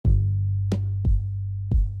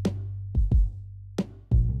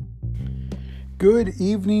Good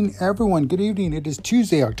evening, everyone. Good evening. It is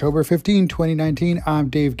Tuesday, October 15, 2019. I'm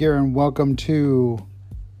Dave Guerin. Welcome to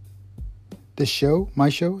the show, my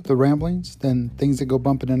show, The Ramblings, then things that go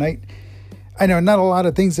bump in the night. I know not a lot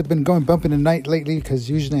of things have been going bump in the night lately because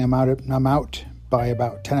usually I'm out by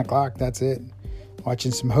about 10 o'clock. That's it.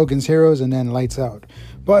 Watching some Hogan's Heroes and then lights out.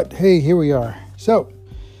 But hey, here we are. So,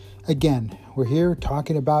 again, we're here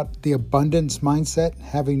talking about the abundance mindset,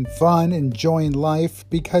 having fun, enjoying life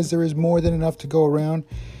because there is more than enough to go around.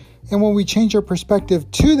 And when we change our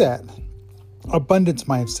perspective to that abundance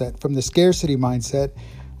mindset from the scarcity mindset,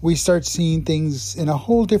 we start seeing things in a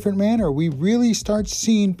whole different manner. We really start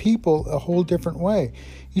seeing people a whole different way.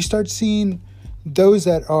 You start seeing those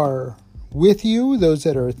that are with you, those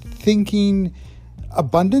that are thinking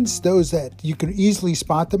abundance, those that you can easily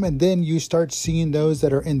spot them, and then you start seeing those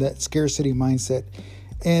that are in that scarcity mindset.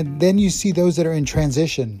 And then you see those that are in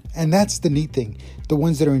transition. And that's the neat thing, the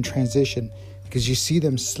ones that are in transition, because you see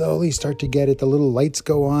them slowly start to get it. The little lights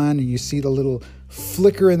go on and you see the little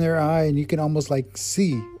flicker in their eye and you can almost like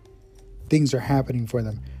see things are happening for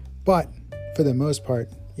them. But for the most part,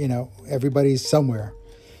 everybody's somewhere.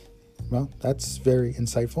 Well, that's very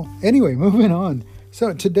insightful. Anyway, moving on.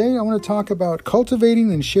 So today I want to talk about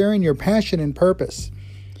cultivating and sharing your passion and purpose.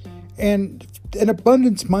 And an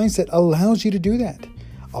abundance mindset allows you to do that.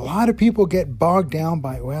 A lot of people get bogged down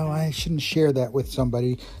by, I shouldn't share that with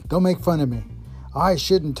somebody. Don't make fun of me. I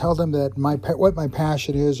shouldn't tell them that what my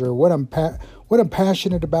passion is or what I'm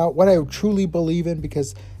passionate about, what I truly believe in,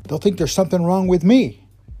 because they'll think there's something wrong with me.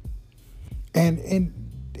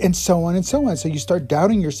 And so on and so on. So you start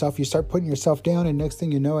doubting yourself, you start putting yourself down, and next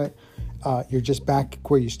thing you know it, you're just back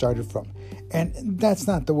where you started from. And that's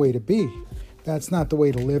not the way to be. That's not the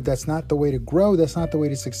way to live. That's not the way to grow. That's not the way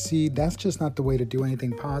to succeed. That's just not the way to do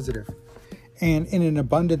anything positive. And in an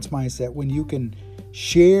abundance mindset, when you can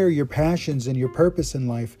share your passions and your purpose in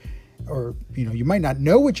life, or, you might not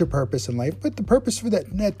know what your purpose in life, but the purpose for that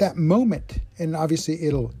at that moment, and obviously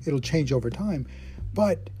it'll change over time.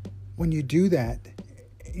 But when you do that,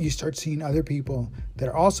 you start seeing other people that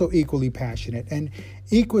are also equally passionate and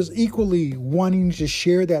equally wanting to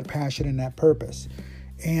share that passion and that purpose.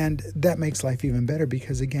 And that makes life even better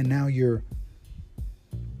because, again, now you're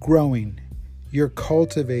growing, you're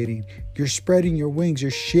cultivating, you're spreading your wings,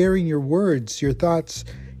 you're sharing your words, your thoughts,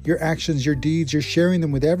 your actions, your deeds, you're sharing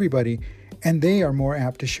them with everybody. And they are more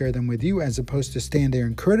apt to share them with you as opposed to stand there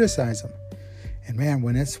and criticize them. And man,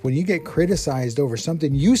 when you get criticized over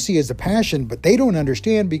something you see as a passion, but they don't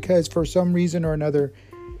understand because for some reason or another,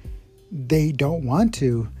 they don't want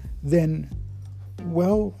to, then,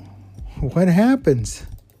 what happens?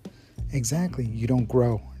 Exactly. You don't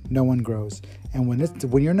grow. No one grows. And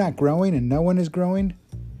when you're not growing and no one is growing,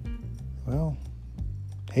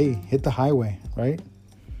 hey, hit the highway, right?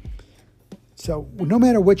 So no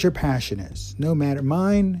matter what your passion is,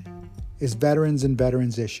 mine is veterans and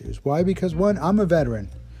veterans issues. Why? Because one, I'm a veteran.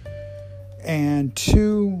 And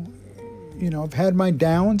two, I've had my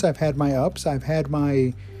downs, I've had my ups, I've had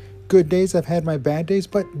my good days, I've had my bad days,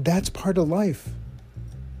 but that's part of life.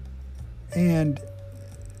 And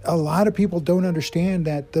a lot of people don't understand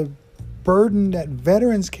that the burden that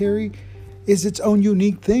veterans carry is its own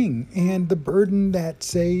unique thing. And the burden that,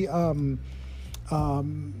 say,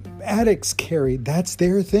 addicts carry, that's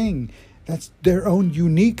their thing. That's their own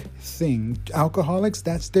unique thing. Alcoholics,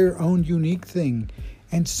 that's their own unique thing.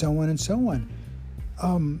 And so on and so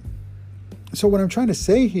on. So what I'm trying to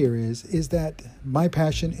say here is that my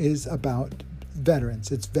passion is about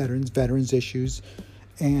veterans. It's veterans issues.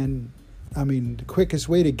 And the quickest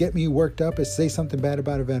way to get me worked up is say something bad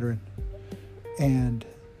about a veteran. And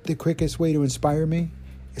the quickest way to inspire me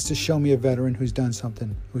is to show me a veteran who's done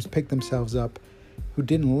something, who's picked themselves up, who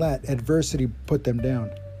didn't let adversity put them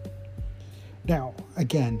down. Now,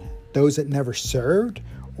 again, those that never served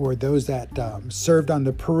or those that served on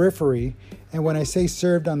the periphery, and when I say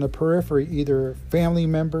served on the periphery, either family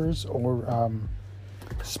members or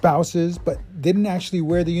spouses, but didn't actually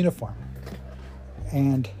wear the uniform.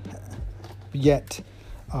 And yet,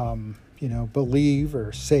 believe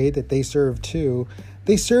or say that they served too.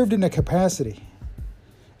 They served in a capacity,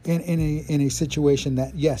 in a situation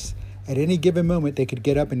that, yes, at any given moment they could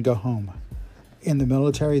get up and go home. In the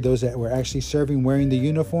military, those that were actually serving, wearing the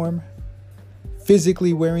uniform,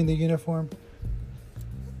 physically wearing the uniform,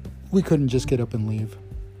 we couldn't just get up and leave.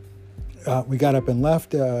 We got up and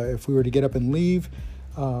left. If we were to get up and leave,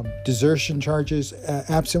 desertion charges,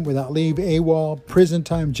 absent without leave, AWOL, prison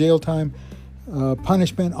time, jail time,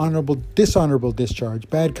 punishment, dishonorable discharge,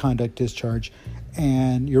 bad conduct discharge,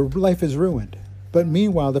 and your life is ruined. But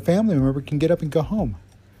meanwhile, the family member can get up and go home,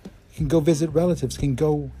 can go visit relatives, can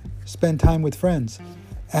go spend time with friends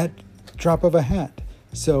at drop of a hat.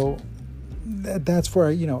 So that's where,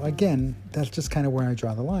 again, that's just kind of where I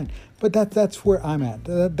draw the line. But that's where I'm at.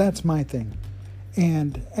 That's my thing.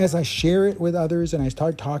 And as I share it with others and I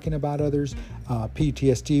start talking about others,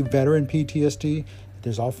 PTSD, veteran PTSD,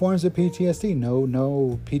 there's all forms of PTSD.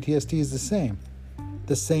 No PTSD is the same.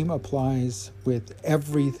 The same applies with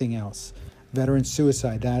everything else. Veteran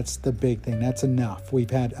suicide, that's the big thing. That's enough. We've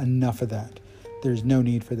had enough of that. There's no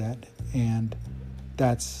need for that. And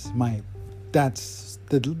that's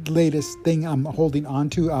the latest thing I'm holding on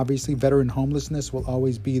to. Obviously, veteran homelessness will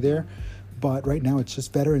always be there. But right now, it's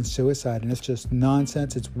just veteran suicide, and it's just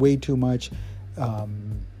nonsense. It's way too much.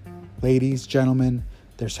 Ladies, gentlemen,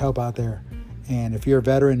 there's help out there. And if you're a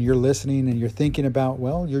veteran, you're listening, and you're thinking about,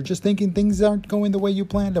 you're just thinking things aren't going the way you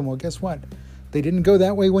planned them. Well, guess what? They didn't go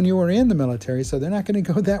that way when you were in the military, so they're not going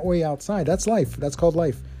to go that way outside. That's life. That's called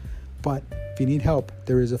life. But if you need help,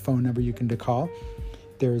 there is a phone number you can call.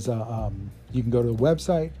 There's you can go to the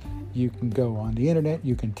website. You can go on the internet.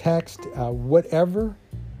 You can text. Whatever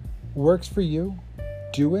works for you,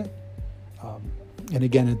 do it. And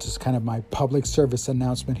again, it's just kind of my public service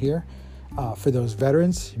announcement here. For those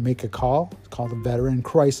veterans, you make a call. It's called the Veteran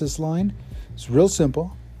Crisis Line. It's real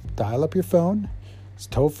simple. Dial up your phone. It's a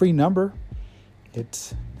toll-free number.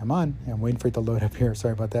 Come on, I'm waiting for it to load up here.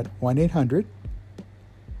 Sorry about that. 1-800.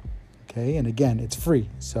 Okay, and again, it's free.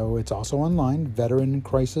 So it's also online. Veteran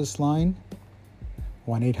Crisis Line.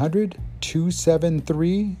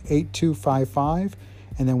 1-800-273-8255.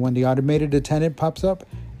 And then when the automated attendant pops up,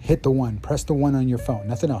 hit the 1. Press the 1 on your phone.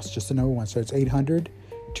 Nothing else, just the number 1. So it's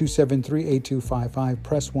 800-273-8255.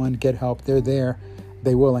 Press 1, get help. They're there.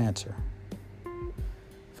 They will answer.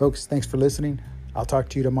 Folks, thanks for listening. I'll talk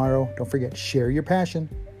to you tomorrow. Don't forget, share your passion,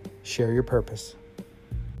 share your purpose.